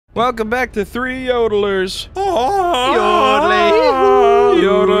Welcome back to Three Yodelers.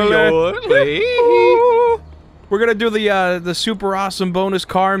 Yodelay. We're gonna do the super awesome bonus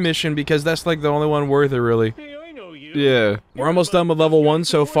car mission because that's like the only one worth it, really. Yeah. We're almost done with level 1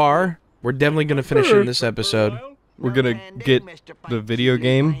 so far. We're definitely gonna finish it in this episode. We're gonna get the video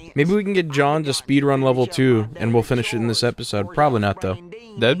game. Maybe we can get John to speedrun level 2, and we'll finish it in this episode. Probably not, though.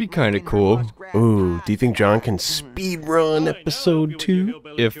 That'd be kind of cool. Ooh, do you think John can speedrun episode 2?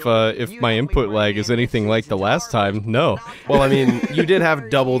 If my input lag is anything like the last time, no. Well, I mean, you did have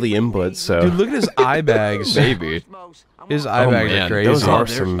double the input, so... Dude, look at his eye bags. Maybe. His eye bags are crazy. Those are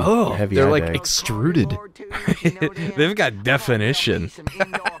some heavy they're eye like bags. extruded. They've got definition.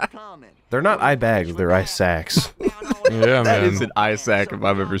 They're not eye bags, they're eye sacs. Yeah, That man. is an eye sack if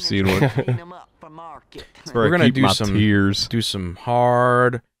I've ever seen one. We're gonna do tears. some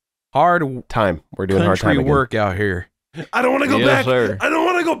hard Time. We're doing hard time country again. work out here. I don't want to go Yes, back! sir. I don't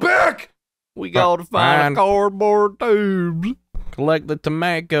want to go back! We gotta find cardboard tubes. Collect the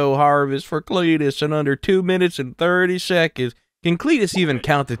tomato harvest for Cletus in under 2 minutes and 30 seconds. Can Cletus even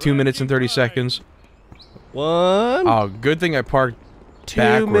count to 2 minutes and 30 seconds? 1. Oh, good thing I parked 2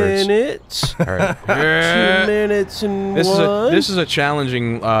 backwards. minutes. All right. 2 minutes and This one. is a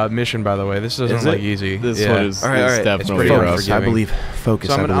challenging mission, by the way. This isn't Is like it? easy. This Yeah. one is, All right. It's definitely pretty rough. Focus, I forgiving. believe. Focus,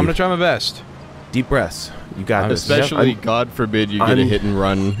 So I'm I gonna believe. try my best. Deep breaths. You got this. Especially, Yep, God forbid, you get a hit and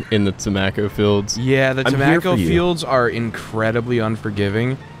run in the tobacco fields. Yeah, the I'm here tobacco for you. fields are incredibly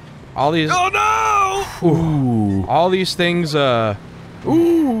unforgiving. All these Ooh. all these things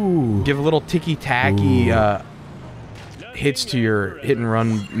Ooh. give a little ticky-tacky hits to your hit and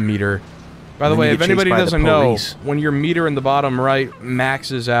run meter. By the And then way, you if get chased anybody by the doesn't know, police. when your meter in the bottom right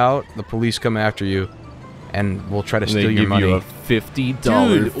maxes out, the police come after you and will try to And they steal your give money. you a $50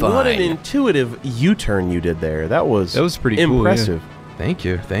 Dude, fine. what an intuitive U-turn you did there. That was pretty cool, yeah. impressive. Thank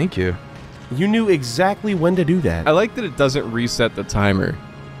you, thank you. You knew exactly when to do that. I like that it doesn't reset the timer.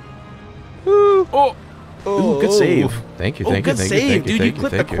 Oh, Ooh, good save. thank you, Oh, thank you, good thank you, save, thank you, dude. You thank you,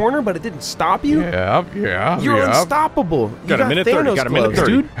 clipped the thank you. corner, but it didn't stop you. Yeah. You're unstoppable. You Got a minute 30, Thanos got a minute gloves,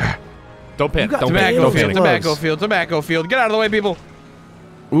 30. dude. Don't panic. got Don't tobacco panic. Don't field, panic. gloves. Tobacco field. Get out of the way, people.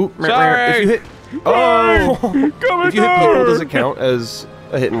 Ooh, Sorry. if you hit, if you hit people, does it count as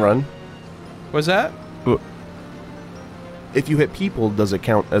a hit and run? What's that? If you hit people, does it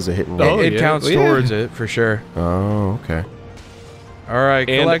count as a hit and Oh, run? It yeah. counts Yeah. towards it for sure. Oh, okay. All right,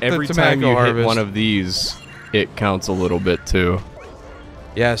 And collect every the time tobacco you harvest. hit one of these, it counts a little bit too.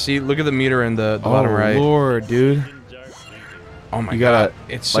 Yeah, see, look at the meter in the bottom right. Lord, dude. Oh my You gotta, god,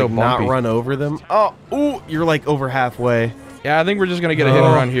 it's so like, not bumpy. run over them. Oh, ooh, you're like over halfway. Yeah, I think we're just gonna get a hit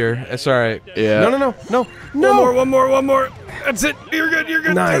and run here. It's all right. Yeah. No. One more. That's it. You're good.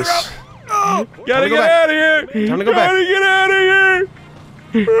 Nice. Gotta go get back. out of here. Time to go back. Gotta get out of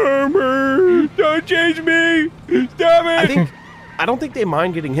here. Don't change me. Stop it. I don't think they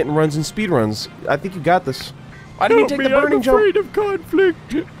mind getting hit and runs and speed runs. I think you got this. Why didn't you take the burning jump? of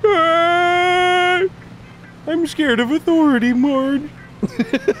conflict. I'm scared of authority, Marge.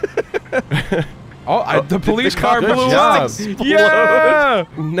 Oh, the police car Good blew job. up. Yeah.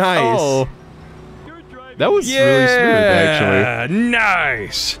 Nice. Oh. That was really smooth, actually.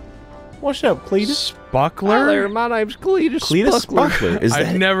 Nice. What's up, Cletus? Spuckler? My name's Cletus. Cletus Spuckler. Is I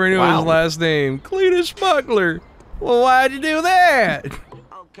that? never knew Wow. his last name. Cletus Spuckler. Well, why'd you do that?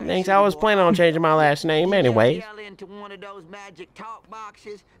 Thanks, I was planning on changing my last name anyway.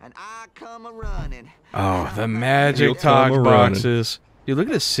 Oh, the magic You'll talk come a-running. boxes. Dude, look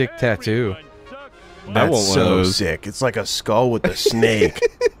at this sick tattoo. I That's want one of so those. sick. It's like a skull with a snake.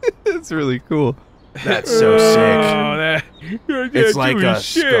 That's really cool. That's so sick. Oh, that It's like a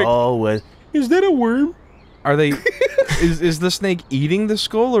skull with... Is that a worm? Are they... is the snake eating the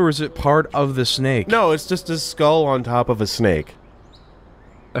skull, or is it part of the snake? No, it's just a skull on top of a snake.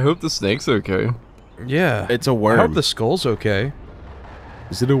 I hope the snake's okay. Yeah. It's a I worm. hope the skull's okay.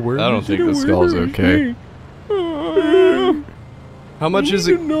 Is it a worm? I don't think the skull's okay. How much is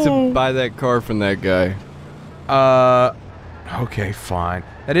it to buy that car from that guy? Okay, fine.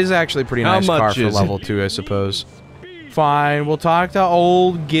 That is actually a pretty How nice car much for is level 2, I suppose. Fine, we'll talk to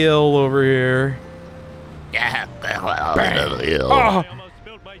old Gil over here. Oh,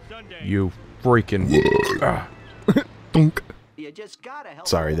 you freaking... Ah. Dunk.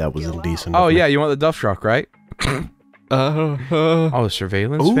 Sorry, that was indecent. Oh of me. yeah, you want the duff truck, right? Oh, the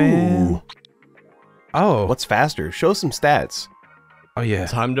surveillance van. Ooh. Oh, What's faster? Show some stats. oh yeah.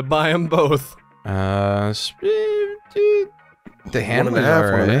 Time to buy them both. The handling's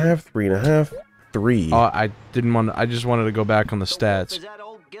 1.5, alright. 1.5, 3.5, 3. Oh, I didn't want. I just wanted to go back on the stats.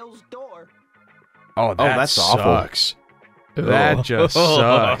 Oh, that that's awful. sucks. That just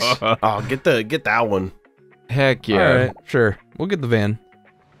sucks. Oh, get that one. Heck yeah. All right, sure. We'll get the van.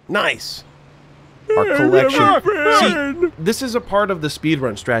 Nice. Our collection. See, this is a part of the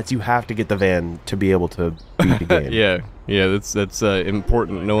speedrun strats. You have to get the van to be able to beat the game. yeah, that's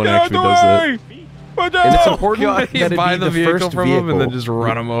important. No one actually does that. And it's important that You it buy be the the vehicle first from vehicle. him and then just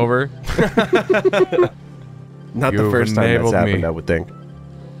run him over. Not the You've first time that's enabled happened, me. I would think.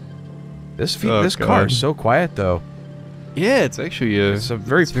 This Oh, this car God. is so quiet though. Yeah, it's actually It's a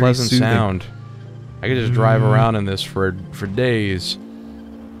very it's very pleasant soothing. sound. I could just drive around in this for days.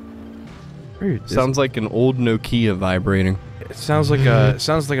 Weird. Sounds like an old Nokia vibrating. It sounds like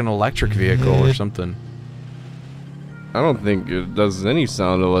an electric vehicle or something. I don't think it does any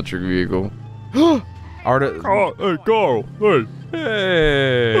sound electric vehicle. Arta Hey, Carl. Hey.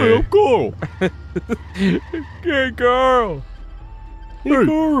 Hey. I'm Carl. Hey, Carl. Hey,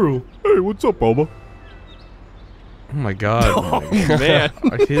 Carl. Hey, what's up, Bubba? Oh my god. Oh, man.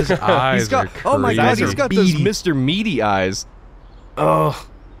 His eyes He's got, are crazy. oh my god, he's got those beady. Mr. Meaty eyes. Oh.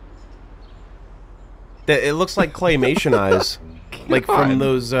 It looks like claymation eyes. Like from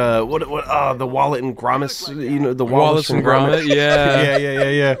those, the Wallet and Gromit, you know, the Wallace and Gromit, yeah.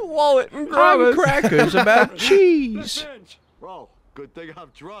 yeah. Wallet and I'm crackers about cheese. Well, good thing I'm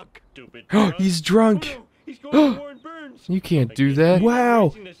drunk. Stupid. He's drunk. He's going to Warren Burns. You can't do that.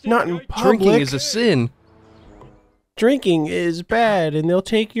 Wow, not in public. Drinking is a sin. Drinking is bad, and they'll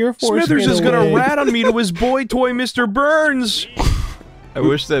take your foreskin Smithers is gonna away. rat on me to his boy toy, Mr. Burns. I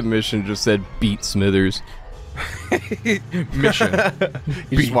wish that mission just said beat Smithers. Mission.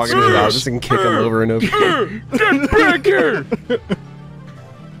 You just walk into the office and kick him over and over. Get back here!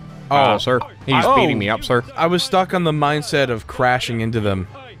 Oh, Sir. He's Oh. beating me up, sir. I was stuck on the mindset of crashing into them.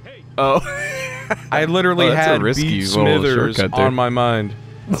 Oh. I literally Oh, that's a had risky beat little Smithers shortcut there. on my mind.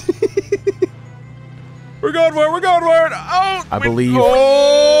 We're going for it, we're going for it! Oh! I believe.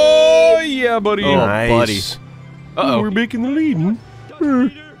 Oh, yeah, buddy. Oh, Nice. Uh-oh. We're making the lead.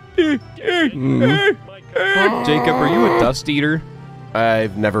 Jacob, are you a dust eater?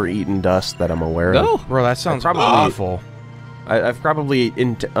 I've never eaten dust that I'm aware No. of. Bro, that sounds Probably- awful. I've probably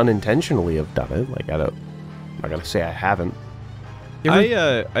unintentionally have done it. Like, I'm not gonna say I haven't.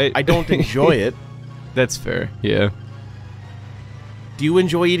 I I don't enjoy it. That's fair. Yeah. Do you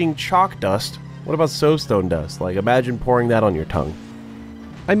enjoy eating chalk dust? What about soapstone dust? Like, imagine pouring that on your tongue.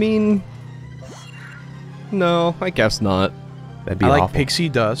 I mean, no, I guess not. That'd be I like awful. pixie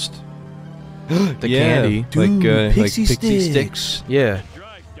dust. The Yeah, candy. Dude, like pixie pixie sticks. sticks. Yeah.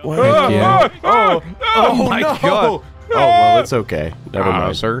 Wow. yeah. Oh my no! God. Oh well, it's okay. Never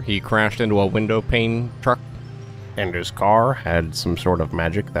mind. Sir, he crashed into a window pane truck. And his car had some sort of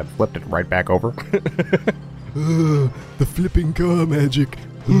magic that flipped it right back over. The flipping car magic.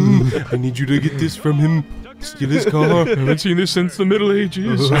 I need you to get this from him. Steal his car. Haven't seen this since the Middle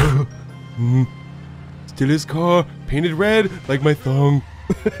Ages. Steal his car. Painted red like my thong.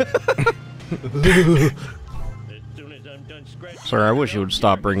 As soon as I'm done scratching. Sir, I wish you would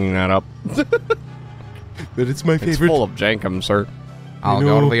stop bringing that up. But it's my It's favorite. full of jankum, sir. I'll You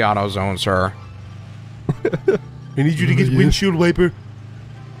go to know- the auto zone, sir. I need you to get windshield wiper.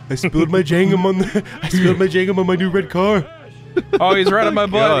 I spilled my jangum on the. I spilled my jangum on my new red car. Oh, he's right on my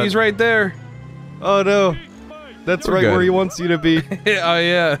butt. God. He's right there. Oh no, that's We're right good. where he wants you to be. Oh,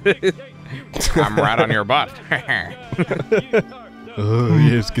 yeah. I'm right on your butt. Oh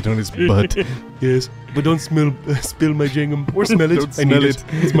yes, get on his butt. Yes, but don't spill my jangum or smell it. Don't I need smell it.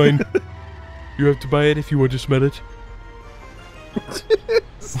 It's mine. You have to buy it if you want to smell it.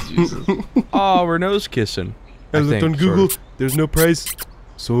 Oh, we're nose kissing. I looked on Google. There's no price,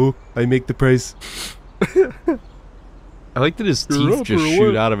 so I make the price. I like that his You're teeth up just or shoot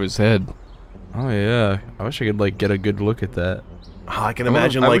what? out of his head. Oh, yeah. I wish I could, like, get a good look at that. Oh, I can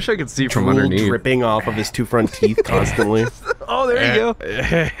imagine I like wish I could see from drool underneath. dripping off of his two front teeth constantly. Oh, there you go.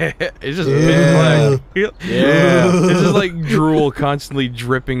 It's just like, Yeah. it's just like drool constantly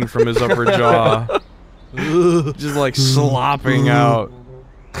dripping from his upper jaw. Just like slopping out.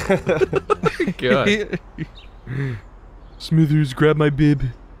 God. Smithers, grab my bib.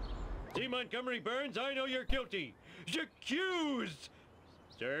 See, Montgomery Burns, I know you're guilty. J'accused.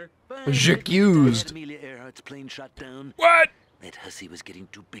 Sir? J'accused. Amelia Earhart's plane shot down. What? That hussy was getting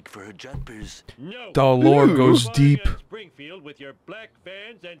too big for her jumpers. No. The lore goes Flying deep. on Springfield with your black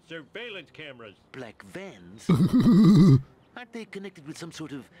vans and surveillance cameras. Black vans? Aren't they connected with some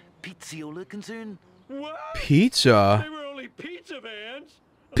sort of pizziola concern? What? Pizza? They were only pizza vans.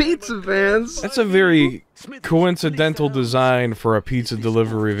 Pizza vans. That's a very Smithers, coincidental police design for a pizza This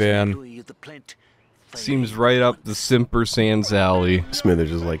delivery officer van. employee of the plant Seems right up the Simper Sands alley.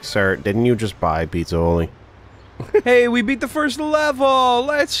 Smithers is like, sir, didn't you just buy Pizza Oli? Hey, we beat the first level.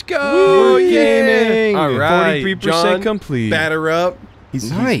 Let's go. Woo, Yeah. gaming. All right, 43% John, complete. Batter up.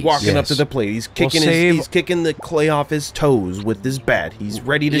 He's walking up to the plate. He's kicking he's kicking the clay off his toes with his bat. He's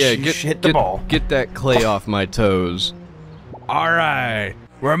ready to hit the ball. Get that clay off my toes. All right.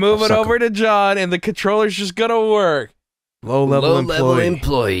 We're moving over to John, and the controller's just gonna work. Low-level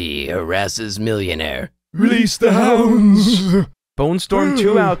employee harasses millionaire. Release the hounds. Bone Storm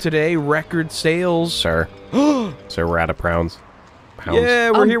 2 out today. Record sales. Sir, we're out of pounds. Yeah,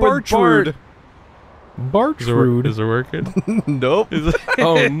 we're here with Bart. Bartrude. Is it working? Nope.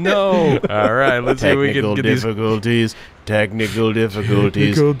 Oh no! All right, let's see if we can get these. Technical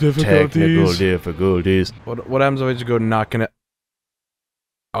difficulties. What happens if I just go knocking it?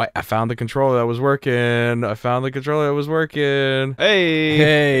 Oh, I found the controller that was working.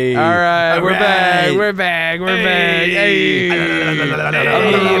 Hey. All right, we're back. We're back. Hey.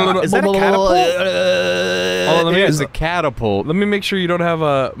 Is that a catapult? Oh, let me. It's a catapult. Let me make sure you don't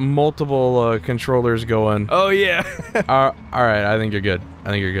have multiple controllers going. Oh yeah. All right, I think you're good.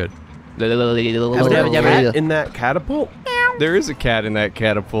 Is there a cat in that catapult? There is a cat in that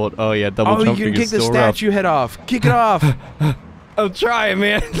catapult. Oh yeah, double you jumping can kick is the still rough. statue head off. Kick it off. I'm trying,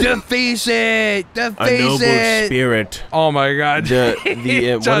 man. Deface it. A noble spirit. Oh my God.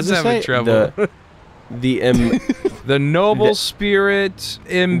 What does it say? Trouble. The noble spirit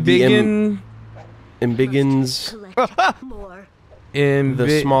embiggens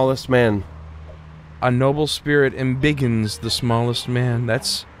the smallest man. A noble spirit embiggens the smallest man.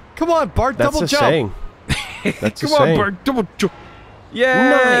 That's Come on, Bart, That's double a jump. saying. That's a Come on, saying. Bart, double jump. Yeah,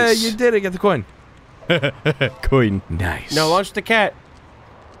 Nice. you did it. Get the coin. Coin. Nice. Now launch the cat.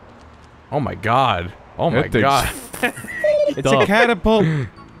 Oh my God. Oh my That thing's God. It's a catapult.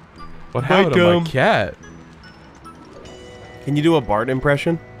 What happened to my cat? Can you do a Bart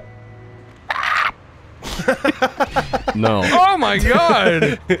impression? No. Oh my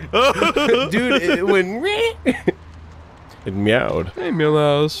God. Dude, it went. It meowed. Hey,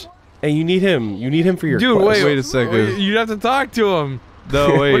 Milhouse. Hey, you need him. You need him for your Dude, quest. Wait a second. You have to talk to him.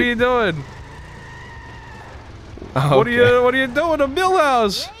 No, wait. What are you doing? Oh, What are you doing to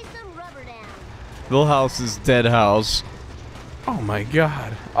Milhouse? Millhouse is dead house. Oh my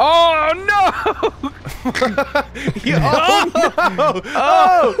God. Oh no!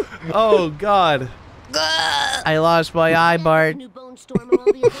 Oh God. I lost my eye, Bart.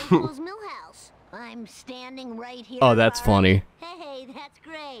 I'm standing right here. Oh, that's funny. Hey, that's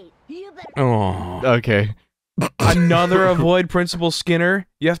great. You better Oh. Okay. Another avoid Principal Skinner.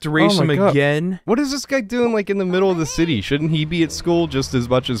 You have to race Oh him my God. again. What is this guy doing like in the middle of the city? Shouldn't he be at school just as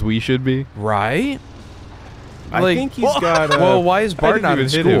much as we should be? Right? I think he's got. Well, why is Bart not in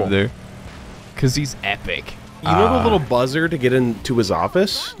hit school? him there. Cause he's epic. You know the little buzzer to get into his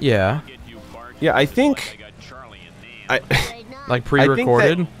office? Yeah. Yeah, I think. Like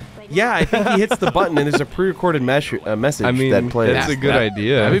pre-recorded? Yeah, I think he hits the button and there's a pre-recorded message I mean, that plays. that's a good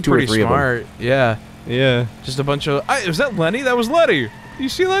idea. That'd be Two or pretty three of them. smart. Yeah. Yeah. Just a bunch of... was that Lenny? That was Lenny. You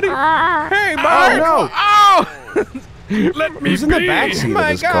see Lenny? Hey, Bart! no. Oh! Let me Who's in the backseat of My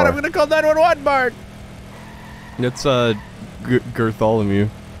his God, car? I'm gonna call 911, Bart! It's Gertholomew.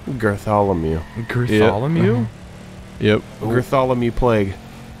 Gertholomew. Bartholomew? Yep. Gertholomew Plague.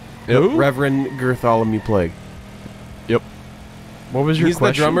 Who? Reverend Gertholomew Plague. Yep. What was your He's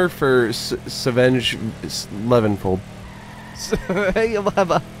question? the drummer for Savenge Levenfold. Hey,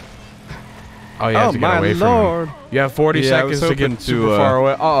 Leva. Oh, you have to get away from him. You have 40 Yeah, I was seconds to hoping get to, super far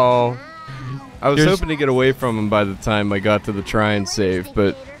away. Uh-oh. I was Here's- hoping to get away from him by the time I got to the try and save,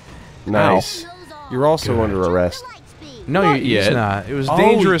 but Nice. You're also under arrest. No, Not he's yet. not. It was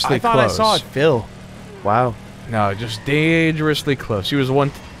dangerously I thought close. I saw it, Phil. Wow. No, just dangerously close. He was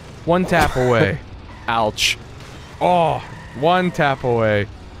one tap away. ouch. Oh, one tap away.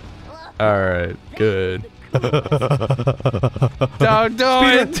 All right, good. Don't do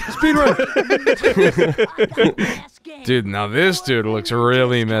it. Speedrun. Dude, now this dude looks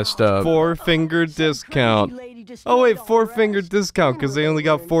really messed up. 4-finger discount. Oh wait, 4-finger discount because they only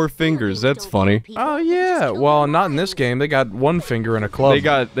got 4 fingers. That's funny. Oh yeah. Well, not in this game. They got one finger in a club.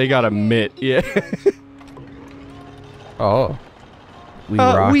 They got a mitt. Yeah. Oh. We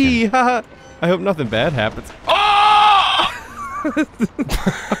Wee. Haha. I hope nothing bad happens.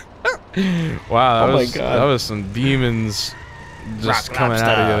 Wow, Oh my God. that was some demons just coming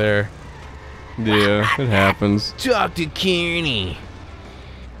out of you there. Yeah, it happens. Dr. Kearney.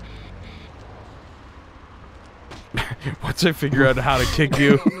 Once I figure out how to kick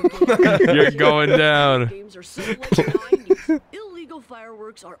you, you're going down. Games are so late 90s. Illegal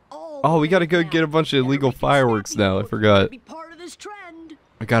fireworks are all Oh, we gotta go get a bunch of illegal fireworks now. I forgot. Be part of this trend.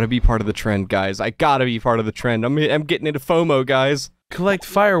 I gotta be part of the trend, guys. I gotta be part of the trend. I'm getting into FOMO, guys. Collect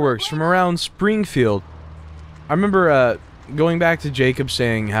fireworks from around Springfield. I remember going back to Jacob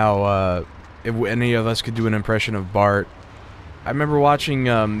saying how if any of us could do an impression of Bart. I remember watching,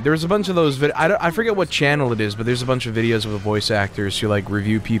 there was a bunch of those I forget what channel it is, but there's a bunch of videos of the voice actors who, like,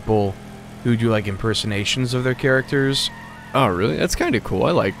 review people who do, like, impersonations of their characters. Oh, really? That's kind of cool.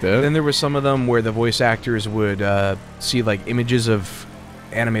 I like that. Then there were some of them where the voice actors would, see, like, images of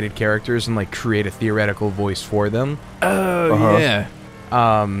animated characters and, like, create a theoretical voice for them. Oh, yeah.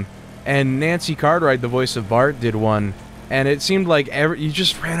 And Nancy Cartwright, the voice of Bart, did one, and it seemed like you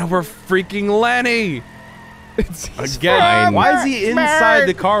just ran over freaking Lenny! Again, why is he inside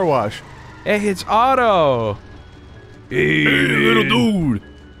the car wash? Hey, it's Otto! Hey, little dude!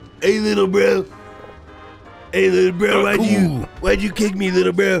 Hey, little bro. Hey, little bro, why'd you kick me,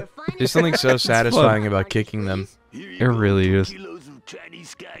 little bro? There's something so satisfying about kicking them. It really is.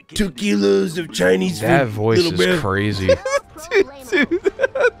 2 kilos of Chinese food. That voice little bro. is crazy. Dude,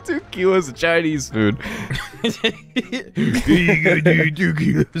 2 kilos of Chinese food. Here you go, dude. 2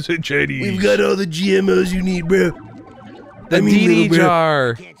 kilos of Chinese. We've got all the GMOs you need, bro. The DD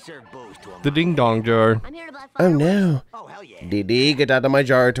jar. The ding dong jar. Oh no. DD, get out of my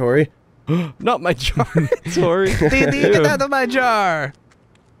jar, Tori. Not my jar, Tori. DD, get out of my jar.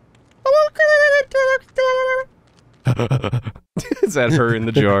 Is that her in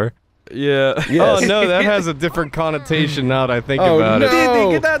the jar? Yeah. Yes. Oh no, that has a different connotation now that I think Oh, about no. it.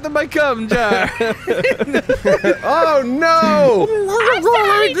 DD, get out of my cum jar. Oh no!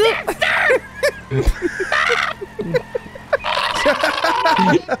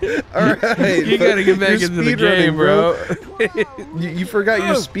 Alright. You gotta get back into the game, bro. You forgot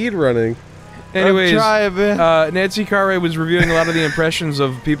your speed running. Anyways, Try, man. Nancy Cartwright was reviewing a lot of the impressions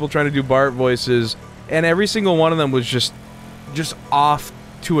of people trying to do Bart voices, and every single one of them was just off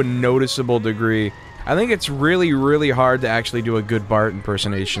to a noticeable degree. I think it's really, really hard to actually do a good Bart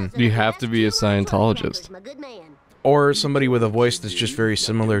impersonation. You have to be a Scientologist. Or somebody with a voice that's just very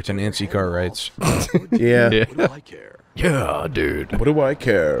similar to Nancy Cartwright's. Yeah. Yeah, dude. What do I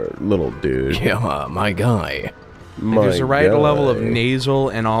care, little dude? Yeah, my guy. Like, there's a right guy. level of nasal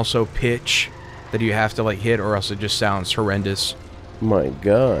and also pitch that you have to, like, hit, or else it just sounds horrendous. My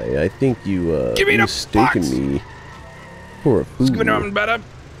guy, I think you, Give me the mistaken box. me for a fool.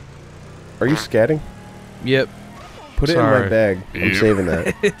 Are you scatting? Yep. Put it in Sorry. my bag. I'm saving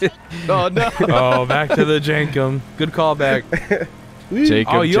that. Oh, no. Oh, back to the Jankum. Good callback.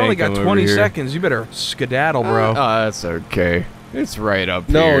 Jacob, Oh, you only Jankum got over 20 here. seconds. You better skedaddle, bro. Oh, that's okay. It's right up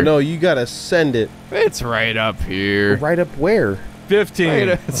No, here. no, you gotta send it. It's right up here. Right up where? 15, Wait,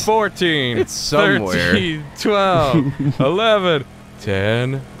 it's- 14, it's somewhere. 13, 12, 11,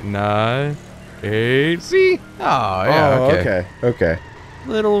 10, 9, 8. See? Oh, yeah, Oh, okay. okay.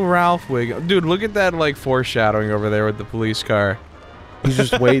 Little Ralph Wiggum. Dude, look at that, like, foreshadowing over there with the police car. He's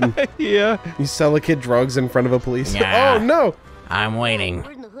just waiting. Yeah. You sell a kid drugs in front of a police. Nah. Oh, no. I'm waiting.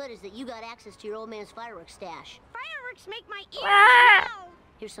 Word in the hood is that you got access to your old man's fireworks stash. Fireworks make my ears loud.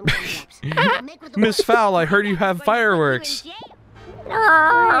 Here's some gumdrops. Make with the Miss works. Fowl, I heard you have fireworks.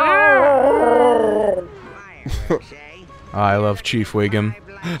 Oh, I love Chief Wiggum.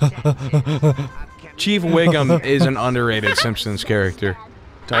 Chief Wiggum is an underrated Simpsons character.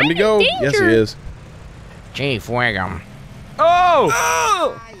 Time to go. Yes, he is. Chief Wiggum.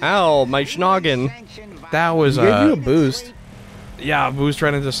 Oh! Ow, my schnoggin. That was, He gave you a boost. yeah, a boost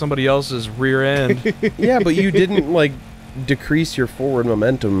right into somebody else's rear end. Yeah, but you didn't, like, decrease your forward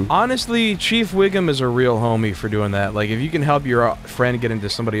momentum. Honestly, Chief Wiggum is a real homie for doing that. Like, if you can help your friend get into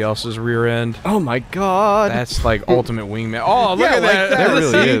somebody else's rear end, Oh my god. that's like ultimate wingman. Oh, look Yeah, at like that. that. That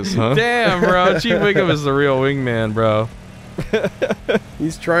really See? is, huh? Damn, bro. Chief Wiggum is the real wingman, bro.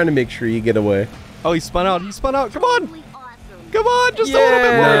 He's trying to make sure you get away. Oh, he spun out. He spun out. Come on. Awesome. Come on. Just a little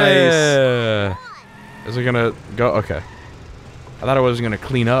bit more. Yeah. Is it gonna go? Okay. I thought I was gonna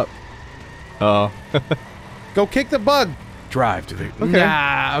clean up. Oh. Go kick the bug. Drive to the. Okay.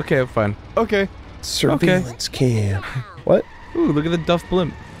 Nah. Okay, fine. Okay. Surveillance cam. What? Ooh, look at the Duff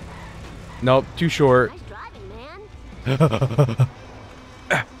blimp. Nope, too short. Nice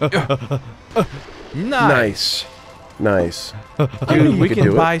driving, man. Nice. Nice. Dude, we could can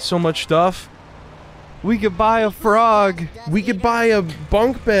do it. buy so much stuff. We could buy a frog. We could buy a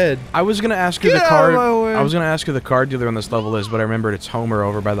bunk bed. I was gonna ask you Get the out card. of my way. I was gonna ask you the card dealer on this level is, but I remembered it's Homer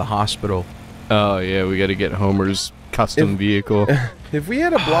over by the hospital. Oh, yeah. We got to get Homer's custom vehicle. If we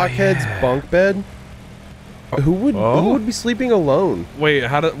had a blockhead's bunk bed, Who would be sleeping alone? Wait,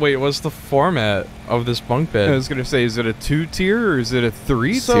 what's the format of this bunk bed? I was gonna say, is it a 2-tier or is it a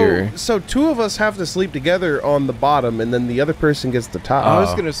 3-tier? So 2 of us have to sleep together on the bottom, and then the other person gets the top. I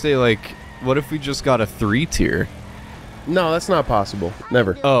was gonna say, like, what if we just got a 3-tier? No, that's not possible.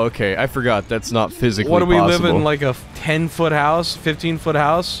 Never. Oh, okay. I forgot. That's not physically What do we possible. live in, like a 10-foot house, 15-foot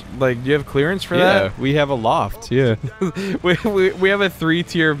house? Like, do you have clearance for Yeah, that? we have a loft. Yeah. we have a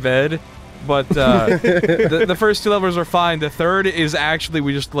 3-tier bed, but the first 2 levels are fine. The third is actually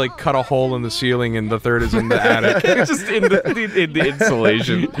we just like cut a hole in the ceiling, and the third is in the attic. Just in the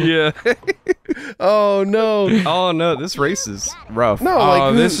insulation. Yeah. Oh no. Oh no, this race is rough. No, Oh,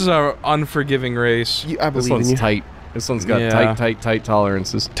 like this is an unforgiving race. I This believe in one's you. tight. This one's got Yeah. tight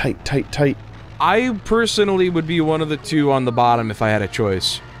tolerances. Tight. I personally would be one of the 2 on the bottom if I had a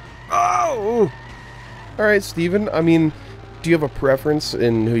choice. Oh. All right, Steven. I mean, do you have a preference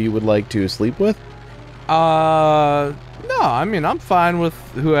in who you would like to sleep with? No, I mean, I'm fine with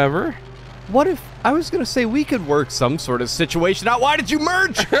whoever. What if I was gonna say we could work some sort of situation out? Why did you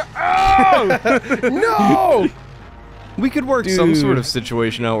merge? No. We could work some sort of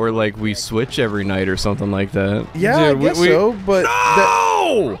situation out where like we switch every night or something like that. Yeah, Dude, I guess we- so, but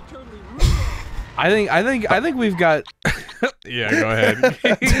No! I think we've got. Yeah, go ahead. Go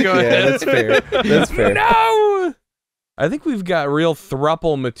yeah, ahead. that's fair. That's fair. No! I think we've got real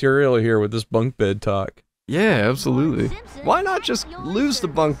thruple material here with this bunk bed talk. Yeah, absolutely. Why not just lose the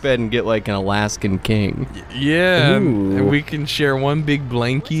bunk bed and get like an Alaskan king? Yeah, Ooh. and we can share one big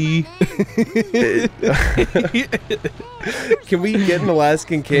blankie. Can we get an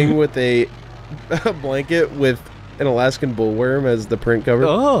Alaskan king with a blanket with an Alaskan bullworm as the print cover?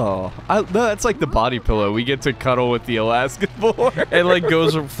 Oh, no, that's like the body pillow. We get to cuddle with the Alaskan boar. It like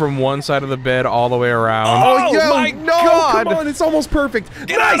goes from one side of the bed all the way around. Oh, yo, my no, God. come on, it's almost perfect.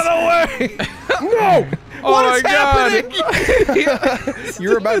 Get out of the way! No! Oh What my is happening?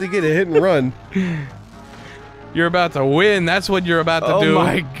 You're about to get a hit and run. You're about to win. That's what you're about to Oh do.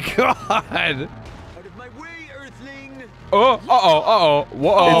 my God! Out of my way, Earthling! Oh,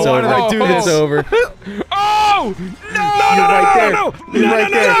 whoa, It's why over. did I do It's this? over. Oh! No! You're right there. You're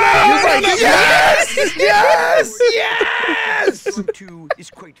right there. You're right there. Yes! Yes! Yes! Round 2 is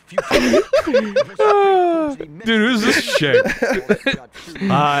quite futile. Dude, who's this chick?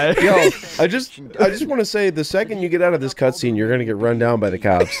 Hi. Yo, I just want to say, the second you get out of this cutscene, you're gonna get run down by the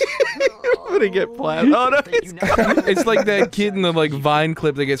cops. I'm gonna get plaid. Oh no! It's like that kid in the like Vine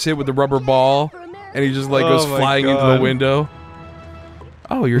clip that gets hit with the rubber ball, and he just like goes Oh my flying into God. the window.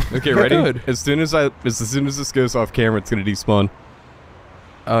 Oh, you're Okay, ready? good. As soon as this goes off camera, it's gonna despawn.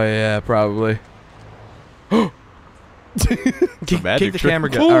 Oh yeah, probably. Kick magic the trick. camera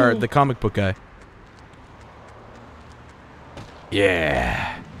guy, or the comic book guy.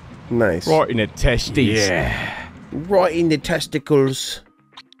 Yeah. Nice. Right in the testes. Yeah. Right in the testicles.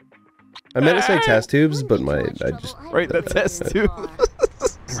 I meant to say test tubes, but I just... Right in the test tube.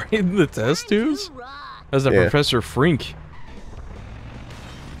 Right in the test tubes? That's a Yeah. Professor Frink.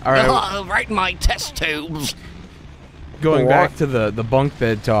 All right. Right in my test tubes. Going back to the bunk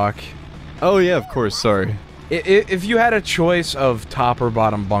bed talk. Oh yeah, of course. Sorry. If you had a choice of top or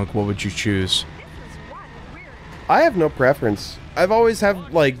bottom bunk, what would you choose? I have no preference. I've always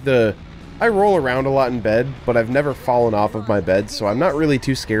had, like, I roll around a lot in bed, but I've never fallen off of my bed, so I'm not really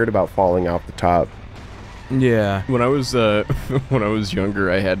too scared about falling off the top. Yeah. When I was younger,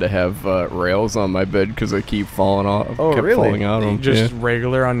 I had to have rails on my bed because I keep falling off. Oh, kept really? falling out of them. Just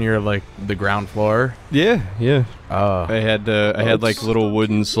regular on your like the ground floor. Yeah, yeah. Oh. I had like little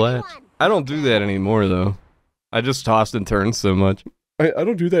wooden slats. I don't do that anymore though. I just tossed and turned so much. I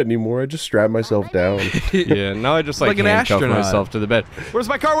don't do that anymore. I just strap myself down. Yeah, now I just like Like an handcuff astronaut. myself to the bed. Where's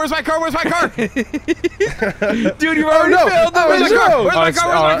my car? Where's my car? Where's my car? Dude, you've already no. failed the Oh, mission. no. Where's my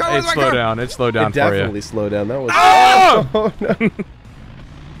car? Where's my car? Where's It my slowed car? down. It slowed down It for you. definitely slowed down. That was... Oh!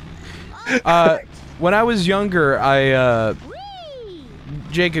 When I was younger,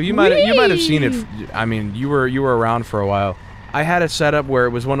 Jacob, you might have seen it. I mean, you were around for a while. I had a setup where it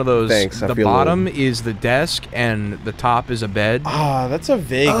was one of those. Thanks, I the feel bottom is the desk and the top is a bed. Ah, that's a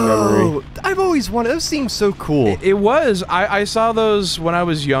vague memory. Oh, I've always wanted. Those seem so cool. It was. I saw those when I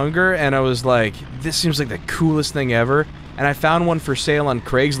was younger, and I was like, this seems like the coolest thing ever. And I found one for sale on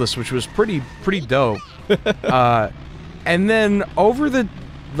Craigslist, which was pretty dope. And then over the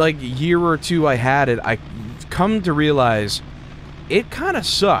year or two I had it, I come to realize it kind of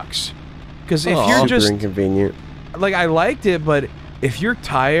sucks. Because if you're Super just inconvenient. like, I liked it, but if you're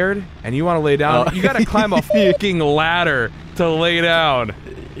tired and you want to lay down, you got to climb a fucking ladder to lay down.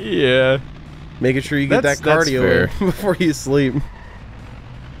 Yeah. Making sure you get That's that cardio fair. in before you sleep.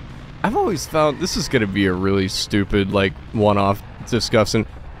 I've always found this is gonna be a really stupid, like, one-off discussing,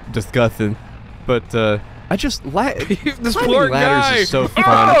 but I just This climbing poor ladders guy. is so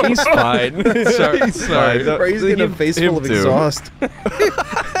fun. He's fine. Sorry. Bro, he's getting a face full of exhaust.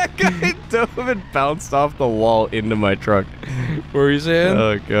 That guy dove and bounced off the wall into my truck. What were you saying?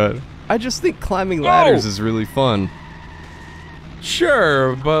 Oh god. I just think climbing ladders is really fun.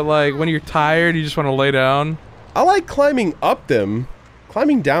 Sure, but like when you're tired, you just want to lay down. I like climbing up them.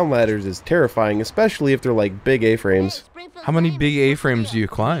 Climbing down ladders is terrifying, especially if they're like big A-frames. How many big A-frames do you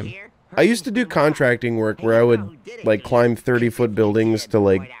climb? I used to do contracting work where I would like climb 30-foot buildings to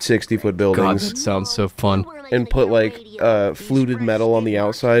like 60-foot God, buildings that sounds so fun. and put like fluted metal on the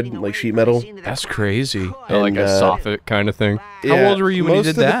outside, like sheet metal. That's crazy. Like a And, soffit kind of thing. How old were you when you most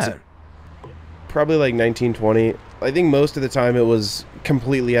did of the that? Probably like 1920. I think most of the time it was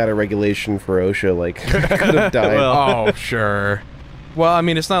completely out of regulation for OSHA. Like, I could have died. Oh, sure. Well, I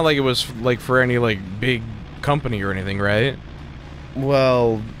mean, it's not like it was like for any like big company or anything, right?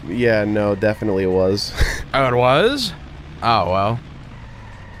 Well, yeah, no, definitely it was. Oh, it was? Oh, well.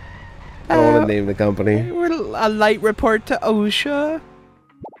 I don't want to name the company. A light report to OSHA.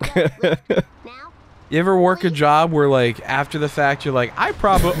 You ever work a job where, like, after the fact, you're like, I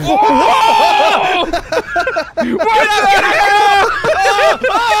probably.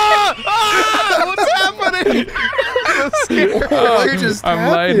 What's happening? What just I'm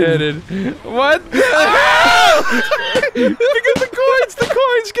happened? lightheaded. What? Get the coins! The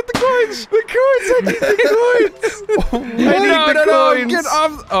coins! Get the coins! The coins! I need the coins! I need the coins! Get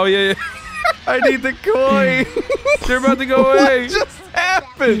off! Oh, yeah. I need the coin. They're about to go away. What just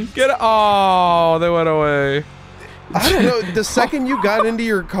happened? Get it. Oh, they went away. I don't know. The second you got into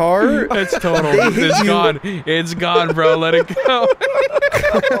your car, It's total. They hit It's you. gone. It's gone, bro. Let it go.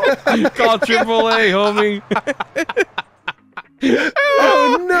 Call AAA, homie.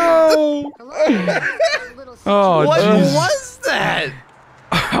 oh no! Oh, What jeez. was that?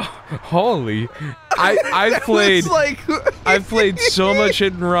 Holy. I've played. Like, I've played so much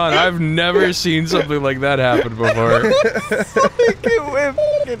hit and run. I've never seen something like that happen before.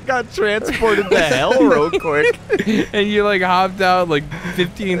 it got transported to hell real quick. And you like hopped out like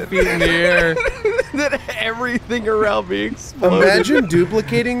 15 feet in the air. Then everything around me exploded. Imagine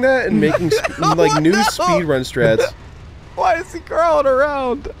duplicating that and making like new speedrun strats. Why is he crawling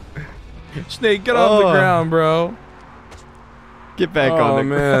around? Snake, get off the ground, bro. Get back Oh, on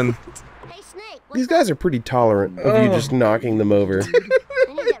the man. Hey, Snake. These guys are pretty tolerant of you just knocking them over.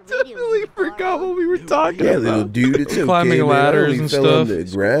 Totally forgot what we were talking Yeah, about. little dude, it's okay, Climbing man. I ladders only and fell stuff. on the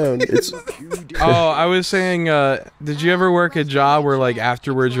ground. It's Oh, I was saying, did you ever work a job where like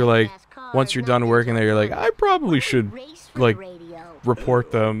afterwards you're like, once you're done working there, you're like, I probably should like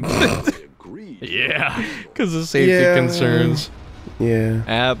report them. Yeah, because of safety Yeah. concerns. yeah.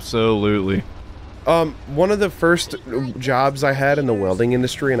 Absolutely. One of the first jobs I had in the welding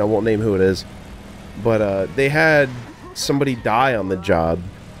industry, and I won't name who it is, but they had somebody die on the job.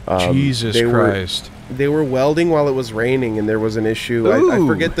 Jesus Christ. They were welding while it was raining, and there was an issue. I Ooh.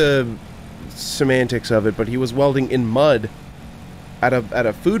 forget the semantics of it, but he was welding in mud at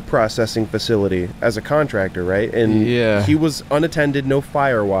a food processing facility as a contractor, right? And Yeah. he was unattended, no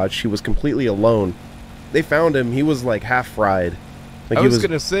fire watch. He was completely alone. They found him. He was like half fried. Like I he was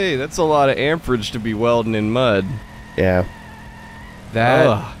gonna say, that's a lot of amperage to be welding in mud. yeah.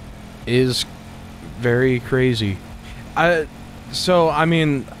 That is very crazy. So I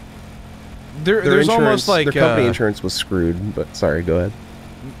mean, there's almost like their company insurance was screwed. But sorry, go ahead.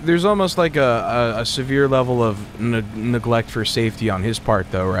 there's almost like a severe level of neglect for safety on his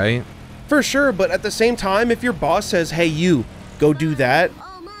part, though, right? For sure, but at the same time, if your boss says, "Hey, you go do that,"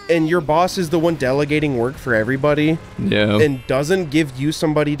 and your boss is the one delegating work for everybody, Yeah. and doesn't give you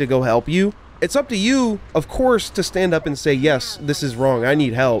somebody to go help you, it's up to you, of course, to stand up and say, "Yes, this is wrong. I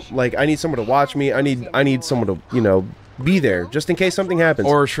need help. Like, I need someone to watch me. I need someone to, you know, be there just in case something happens."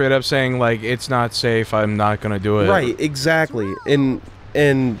 Or straight up saying like, it's not safe, I'm not gonna do it. Right, exactly. And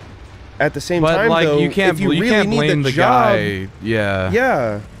at the same But time, like, though, you can't if you really can't need blame the job, guy. Yeah.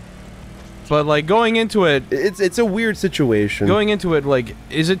 Yeah, But like going into it, it's a weird situation. like,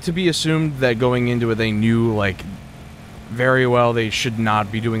 is it to be assumed that going into it they knew like very well they should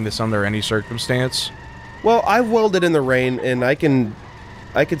not be doing this under any circumstance? Well, I've welded in the rain, and I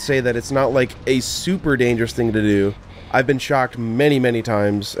could say that it's not like a super dangerous thing to do. I've been shocked many, many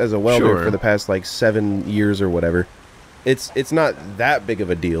times as a welder Sure. for the past like 7 years or whatever. It's not that big of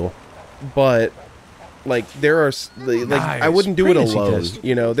a deal, but like there are like I Nice. wouldn't do it Pregnancy alone. test.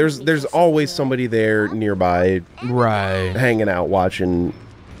 You know, there's always somebody there nearby Right. hanging out watching.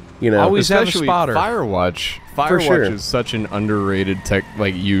 You know, Always have a Especially spotter. Firewatch. Firewatch sure. is such an underrated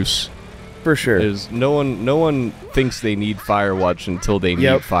use. for sure. Is no one thinks they need Firewatch until they need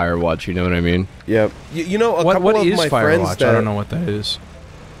Firewatch. You know what I mean? Yep. You know, a couple What of is my friends Firewatch? that I don't know what that is.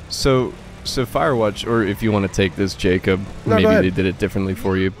 So Firewatch, or if you want to take this, Jacob, No, go maybe ahead. they did it differently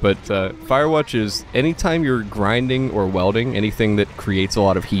for you, but Firewatch is anytime you're grinding or welding, anything that creates a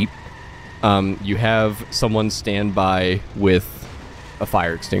lot of heat, you have someone stand by with a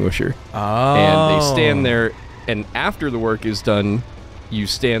fire extinguisher. Oh. And they stand there, and after the work is done, you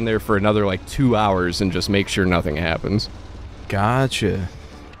stand there for another like 2 hours and just make sure nothing happens. Gotcha.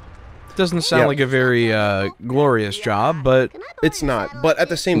 Doesn't sound like a very glorious job, but It's not, but at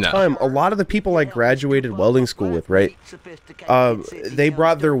the same time, a lot of the people I graduated welding school with, right? They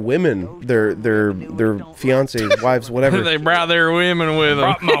brought their women, their fiancés, wives, whatever. they brought their women with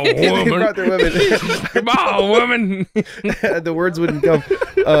them. My They woman. brought their women. Come on, woman. The words wouldn't come.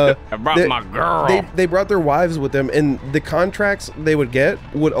 I brought my girl. They brought their wives with them, and the contracts they would get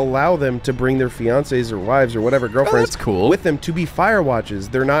would allow them to bring their fiancés or wives or whatever girlfriends that's cool. with them to be fire watches.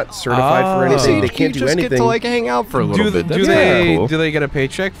 They're not certified for anything. Oh. They can't you do just anything. get to like hang out for a little bit. That's do cool. they get a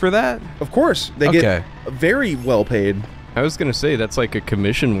paycheck for that? Of course, they Okay. get very well paid. I was gonna say that's like a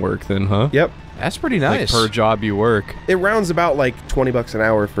commission work then, huh? Yep. That's pretty Like nice. per job you work. It rounds about like $20 an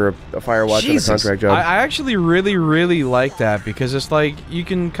hour for a fire watch and a Jesus. contract job. I actually really like that because it's like you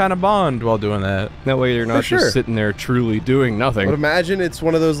can kind of bond while doing that. That way you're not sure. just sitting there truly doing nothing. But imagine it's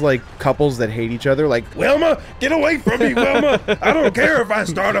one of those like couples that hate each other. Like, Wilma, get away from me, Wilma. I don't care if I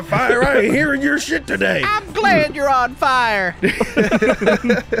start a fire. I ain't hearing your shit today. I'm glad you're on fire.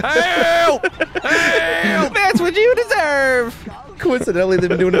 Help! Help! That's what you deserve. coincidentally, they've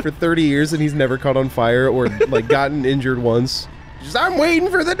been doing it for 30 years and he's never caught on fire or like gotten injured once. Just, I'm waiting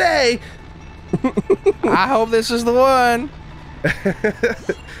for the day. I hope this is the one.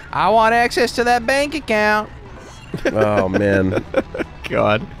 I want access to that bank account. Oh man,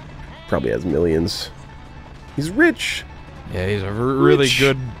 God. probably has millions. He's rich. Yeah, he's a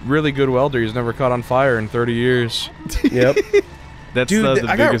really good welder. He's never caught on fire in 30 years. Yep. That's Dude, the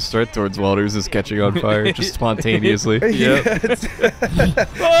I got- biggest threat towards welders is catching on fire just spontaneously. Yeah, it's-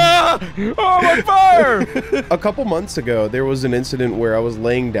 Oh, I'm on fire! a couple months ago, there was an incident where I was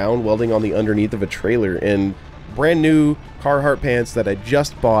laying down welding on the underneath of a trailer and brand new Carhartt pants that I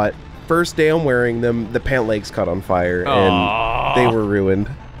just bought. First day I'm wearing them, the pant legs caught on fire and they were ruined.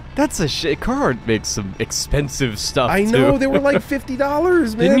 That's a shit. Carhartt makes some expensive stuff, I too. know, they were like $50,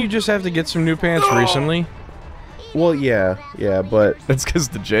 man. Didn't you just have to get some new pants recently? Well, yeah, but That's because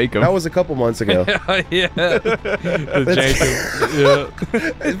the Jacob. that was a couple months ago. Yeah. The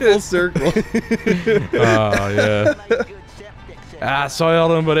Jacob. Yeah. Full circle. Oh, yeah. I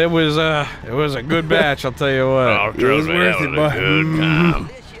soiled them, but it was a good batch, I'll tell you what. It was worth it,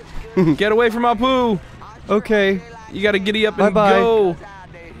 boy. Get away from my poo. Okay. You gotta giddy up and Bye-bye. go.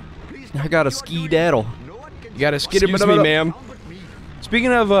 I got a ski-daddle. You gotta skid Excuse me, ma'am.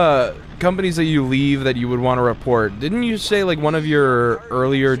 Speaking of companies that you leave that you would want to report, didn't you say like one of your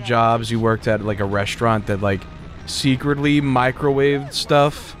earlier jobs you worked at like a restaurant that like secretly microwaved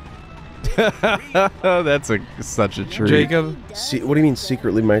stuff? That's such a treat. Jacob, What do you mean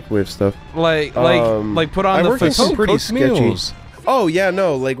secretly microwave stuff? like put on I the worked in some pretty Cooked sketchy. meals. Oh yeah,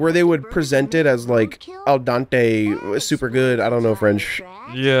 no, like where they would present it as like al dente, super good. I don't know French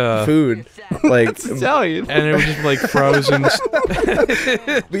yeah, food, like. Italian. and it was just like frozen.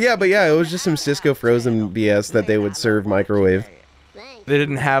 But yeah, it was just some Cisco frozen BS that they would serve microwave. They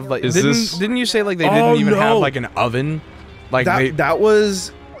didn't have like. Is this- Didn't you say like they Oh, didn't even have no. like an oven? Like That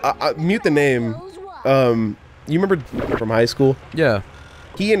was mute the name. You remember from high school? yeah.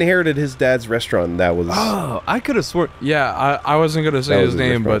 He inherited his dad's restaurant. That was Oh, I could have sworn. Yeah, I wasn't gonna say That his was his name,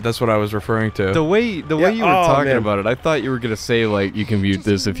 restaurant. but that's what I was referring to. The way you were oh, talking man. about it, I thought you were gonna say like you can mute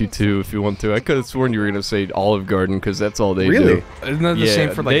this if you want to. I could have sworn you were gonna say Olive Garden because that's all they Really? do. Isn't that the Yeah,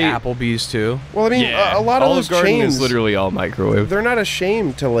 same for like they- Applebee's too? well. I mean, Yeah, a lot of Olive those Garden chains. is literally all microwave. They're not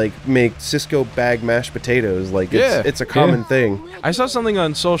ashamed to like make Cisco bag mashed potatoes. Like Yeah, it's a common thing. I saw something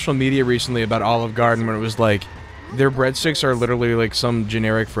on social media recently about Olive Garden when it was like their breadsticks are literally like some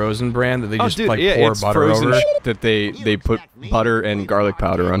generic frozen brand that they just like pour it's butter frozen over. that they put butter and garlic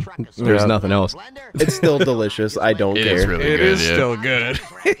powder on. There's Yeah. nothing else. It's still delicious. I don't care. It is still good.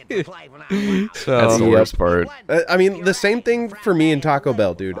 So That's the Yep. worst part. I mean, the same thing for me and Taco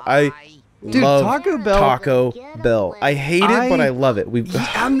Bell, dude. I Dude, love Taco Bell- Taco Bell. I hate it, but I love it.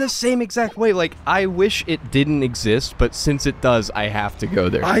 I'm the same exact way. Like, I wish it didn't exist, but since it does, I have to go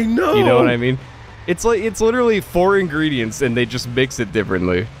there. I know. You know what I mean? It's like it's literally 4 ingredients and they just mix it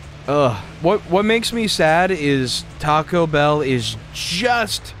differently. Ugh. what makes me sad is Taco Bell is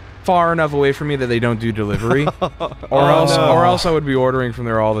just far enough away from me that they don't do delivery, or else I would be ordering from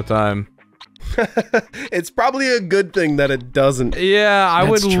there all the time. It's probably a good thing that it doesn't. Yeah, I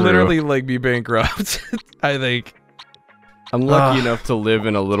would That's true. literally like be bankrupt. I think. I'm lucky enough to live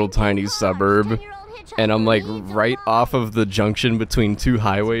in a little tiny suburb, and I'm like right off of the junction between two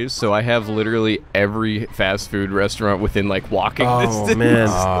highways, so I have literally every fast food restaurant within like walking distance. Oh man,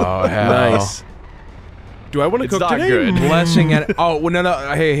 Oh, hell. nice. Do I want to It's cook not today? good. Blessing and oh well,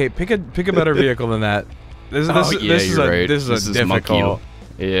 no, hey, pick a better vehicle than that. This is a difficult.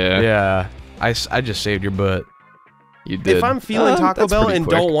 Yeah, Yeah, I just saved your butt. you did. If I'm feeling Taco that's Bell pretty and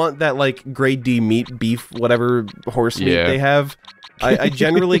quick. don't want that like grade D meat, beef, whatever horse meat Yeah. they have, I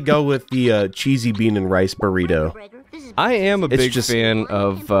generally go with the cheesy bean and rice burrito. I am a It's big just- fan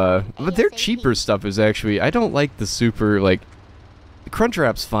of, but their cheaper stuff is actually, I don't like the super, like, the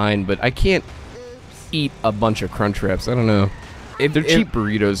Crunchwrap's fine, but I can't eat a bunch of Crunchwraps. I don't know. Their cheap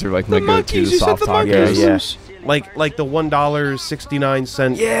burritos are like my go-to soft tacos. Yeah. Like the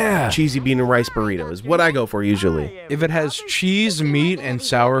 $1.69 Yeah. cheesy bean and rice burrito is what I go for usually. If it has cheese, meat, and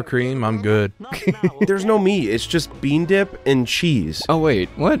sour cream, I'm good. There's no meat, it's just bean dip and cheese Oh, wait,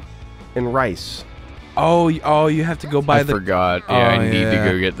 what? and rice. Oh, you have to go buy I the. forgot. Yeah, Oh, I need yeah.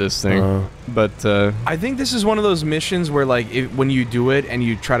 to go get this thing. But, I think this is one of those missions where, like, when you do it and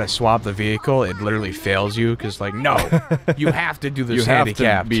you try to swap the vehicle, it literally fails you because, like, no, you have to do this you have to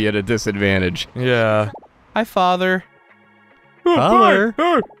handicapped. be at a disadvantage. Yeah. Hi, father. Father.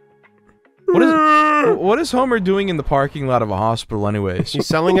 What is Homer doing in the parking lot of a hospital, anyways? He's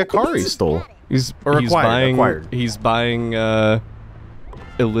selling a car he stole. He's acquired. buying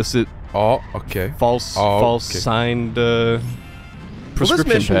illicit Oh, okay. false signed Well, this prescription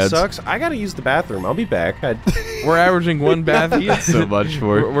mission pads. sucks. I gotta use the bathroom. I'll be back. We're averaging one bath each. So much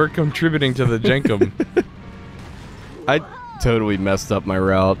for it. We're contributing to the Jenkum. I totally messed up my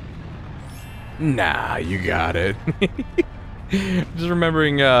route. Nah, you got it. Just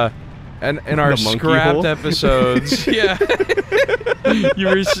remembering, in our The monkey scrapped hole? episodes, yeah,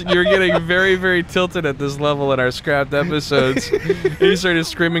 you're getting very, very tilted at this level in our scrapped episodes. And you started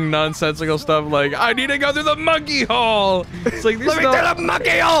screaming nonsensical stuff like, "I need to go through the monkey hole." It's like Let me through the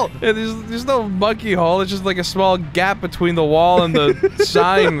monkey hole! Yeah, there's no monkey hole. It's just like a small gap between the wall and the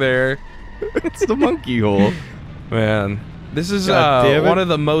sign there. It's the monkey hole. Man, this is God damn it. one of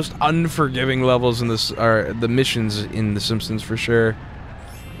the most unforgiving levels in this, or the missions in The Simpsons for sure.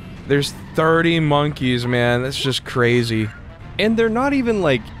 There's 30 monkeys, man. That's just crazy. And they're not even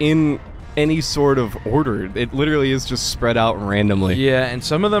like in any sort of order. It literally is just spread out randomly. Yeah, and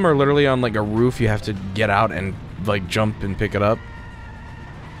some of them are literally on like a roof. You have to get out and like jump and pick it up.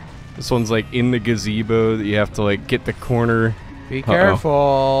 This one's like in the gazebo that you have to like get the corner. Be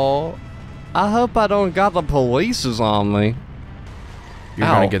careful. I hope I don't got the polices on me. You're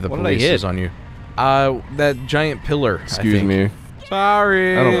Ow, gonna get the what did I police hit? on you. That giant pillar. I Excuse think. me.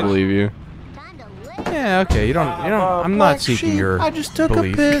 Sorry. I don't believe you. Yeah, okay. You don't. I'm not seeking your I just took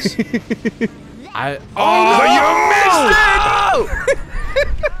belief. a piss. Oh, you missed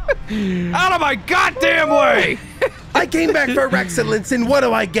it! Out of my goddamn way! I came back for excellence, and what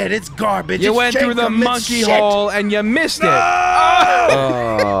do I get? It's garbage. You It's went through the Jacob, it's monkey shit. hole and you missed it.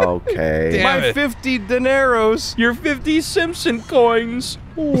 Oh, okay. Damn My it. 50 dineros. Your 50 Simpson coins.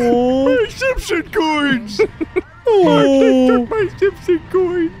 My Simpson coins. Oh, my Simpson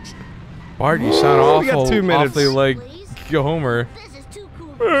coins. Bart, you sound We got awful. 2 minutes. Awfully like Homer. This is too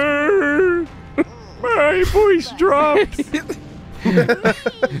cool. My voice dropped. I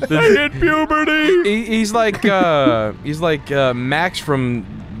hit puberty. He's like Max from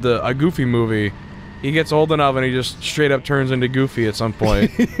a Goofy movie. He gets old enough and he just straight up turns into Goofy at some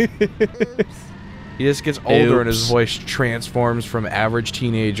point. He just gets older and his Oops. voice transforms from average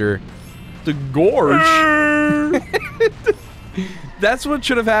teenager to gorge. That's what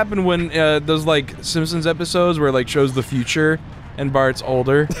should have happened when those like Simpsons episodes where it, like shows the future and Bart's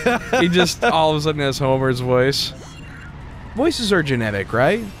older. He just all of a sudden has Homer's voice. Voices are genetic,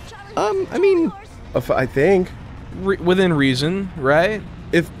 right? I mean, I think Within reason, right?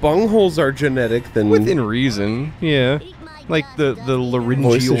 if bungholes are genetic, then within reason, yeah. Like the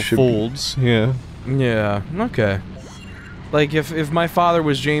laryngeal Voices should be- folds, yeah. Yeah, okay. Like, if my father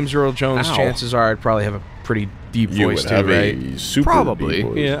was James Earl Jones, Ow. chances are I'd probably have a pretty deep voice too, right? super Probably, deep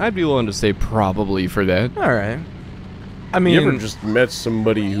voice. yeah. I'd be willing to say probably for that. Alright. I mean... You ever just met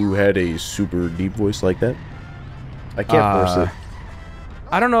somebody who had a super deep voice like that? I can't force it.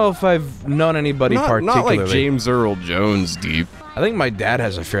 I don't know if I've known anybody Not particularly. like James Earl Jones deep. I think my dad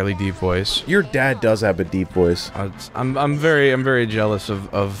has a fairly deep voice. Your dad does have a deep voice. I'm very jealous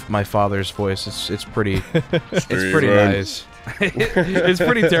of my father's voice. It's pretty it's pretty nice. It's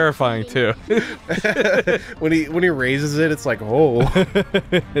pretty terrifying too. when he raises it, it's like, oh.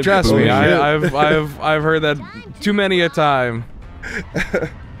 Trust me, shit. I've heard that too many a time.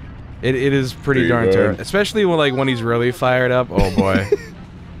 It is pretty darn terrible, especially when he's really fired up. Oh boy,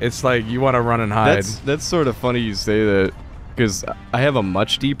 it's like you want to run and hide. That's sort of funny you say that, because I have a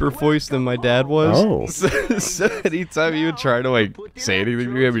much deeper voice than my dad was. Oh. So anytime you would try to like say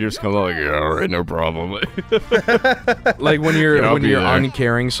anything to him, you just come out like, yeah, all right, no problem. Like when you're Yeah, I'll be there.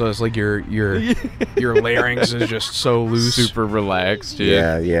 uncaring, so it's like your larynx is just so loose, super relaxed.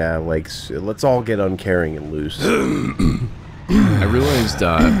 Yeah. Like, let's all get uncaring and loose. I realized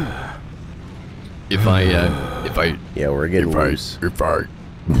if I Yeah, we're getting loose.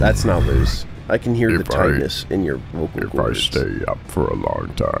 That's not loose. I can hear the tightness in your vocal cords. stay up for a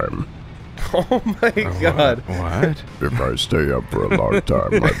long time. Oh my god. What? If I stay up for a long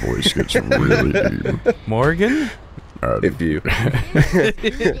time, my voice gets really deep. Morgan? And If you... I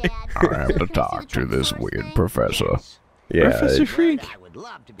have to talk to this weird professor. Yeah. Professor Frink.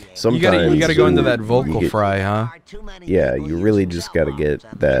 Sometimes You gotta go into that you vocal get- fry, huh? Yeah, you really just gotta get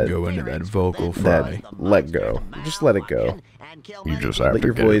that... Go into that vocal fry. That let go. Just let it go. You just have Let to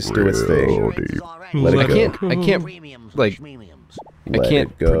your get voice do its real thing. deep. Let I it go. can't like Let I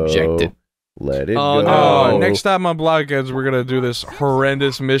can't it go. project it. Let it Oh, go. Oh, next time on Blockheads, we're gonna do this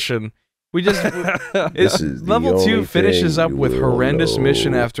horrendous mission. We just This is the level 2 only finishes thing up you with will horrendous know.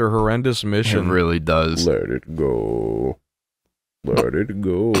 mission after horrendous It mission. really does. Let it go. Let it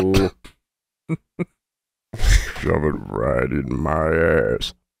go. Shove it right in my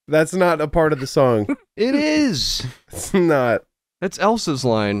ass. That's not a part of the song. It is. It's not. That's Elsa's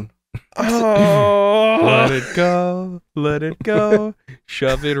line. Oh. Let it go, let it go,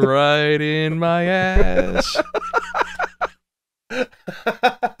 shove it right in my ass.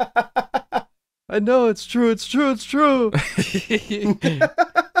 I know it's true. It's true. It's true.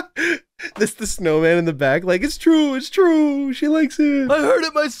 This the snowman in the back, like, it's true, she likes it. I heard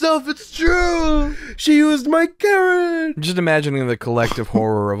it myself. It's true. She used my carrot. I'm just imagining the collective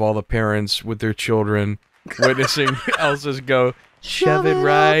horror of all the parents with their children witnessing Elsa's go, shove it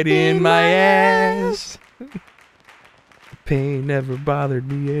right in my ass. Pain never bothered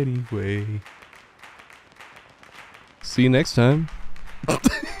me anyway. See you next time.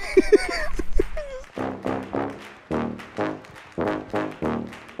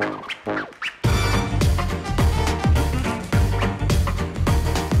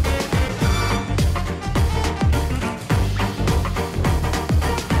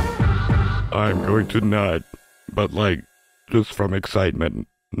 I'm going to nut, but like, just from excitement,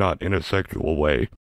 not in a sexual way.